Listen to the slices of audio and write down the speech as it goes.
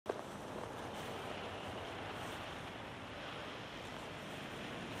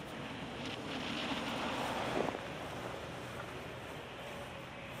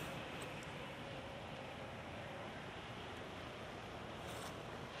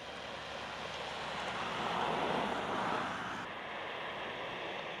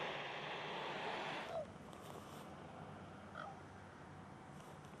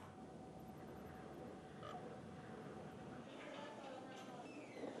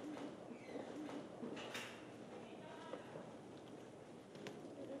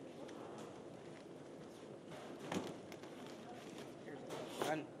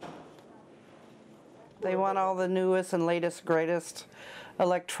They want all the newest and latest, greatest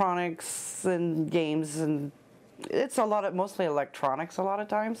electronics and games, and it's a lot of mostly electronics a lot of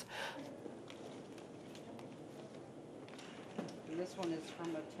times. And this one is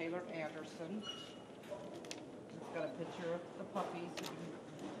from a Taylor Anderson. It's got a picture of the puppies.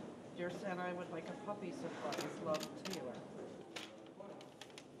 Dear Santa, I would like a puppy surprise. Love, Taylor.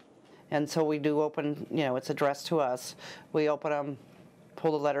 And so we do open, you know, it's addressed to us. We open them,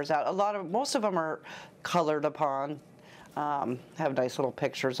 pull the letters out. Most of them are colored upon, have nice little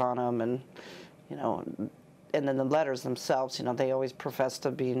pictures on them, and you know, and then the letters themselves, you know, they always profess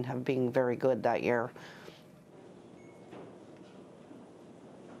to being very good that year.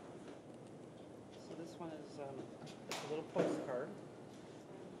 So this one is a little postcard.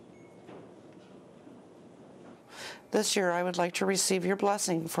 This year, I would like to receive your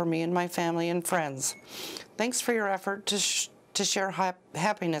blessing for me and my family and friends. Thanks for your effort to share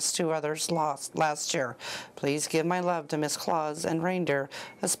happiness to others lost last year. Please give my love to Miss Claus and reindeer,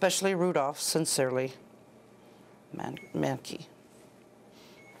 especially Rudolph. Sincerely, Mankey.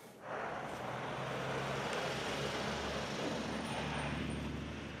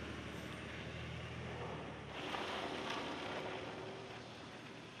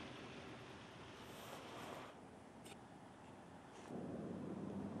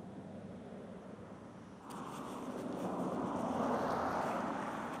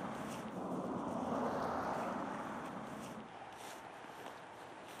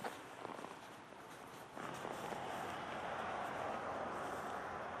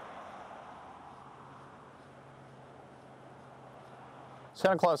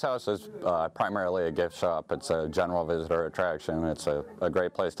 Santa Claus House is primarily a gift shop. It's a general visitor attraction. It's a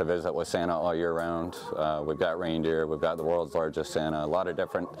great place to visit with Santa all year round. We've got reindeer, we've got the world's largest Santa, a lot of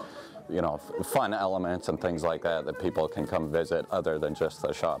different, you know, fun elements and things like that that people can come visit other than just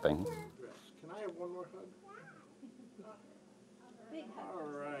the shopping. Can I have one more hug? All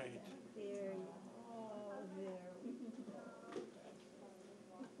right.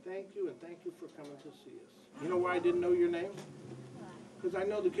 Thank you, and thank you for coming to see us. You know why I didn't know your name? Because I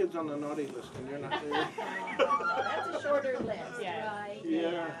know the kids on the naughty list, and you're not there. That's a shorter list, right?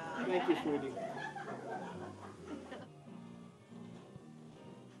 Yeah. Thank you, sweetie.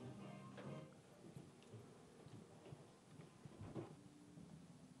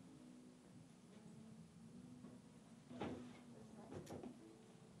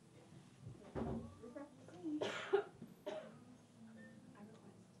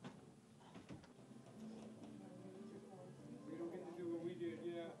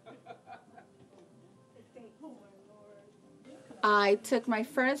 I took my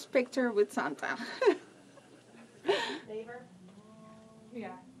first picture with Santa. Favor?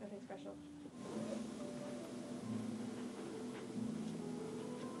 Yeah, nothing special.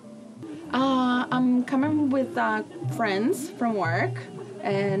 I'm coming with friends from work,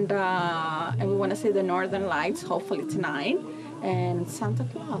 and we want to see the Northern Lights, hopefully tonight, and Santa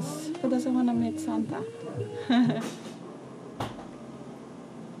Claus. Who doesn't want to meet Santa?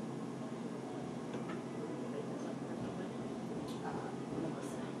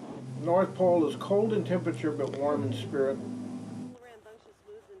 North Pole is cold in temperature but warm in spirit. Rambunctious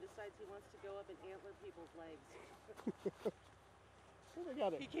moves and decides he wants to go up and antler people's legs.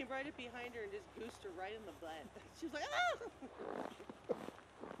 He came right up behind her and just goosed her right in the butt. She was like, ah!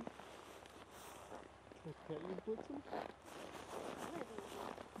 Can't you put some?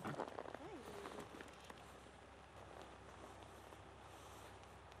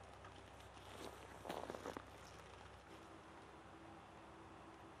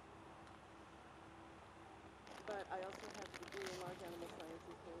 But I also have to do a large animal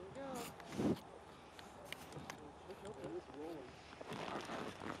sciences. Here we go.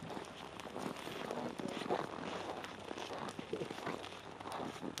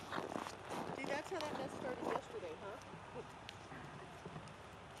 See, that's how that mess started yesterday, huh?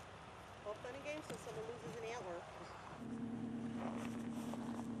 All fun and games until someone loses an antler.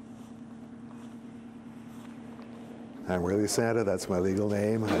 I'm really Santa, that's my legal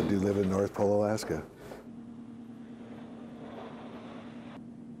name. I do live in North Pole, Alaska.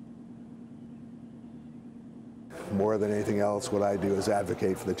 More than anything else, what I do is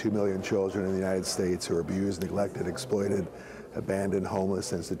advocate for the 2 million children in the United States who are abused, neglected, exploited, abandoned,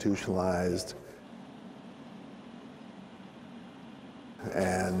 homeless, institutionalized.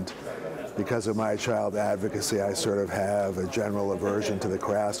 And because of my child advocacy, I sort of have a general aversion to the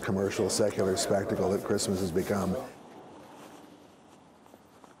crass, commercial, secular spectacle that Christmas has become.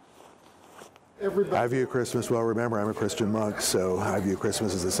 I view Christmas, well, remember, I'm a Christian monk, so I view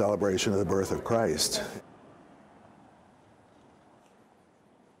Christmas as a celebration of the birth of Christ.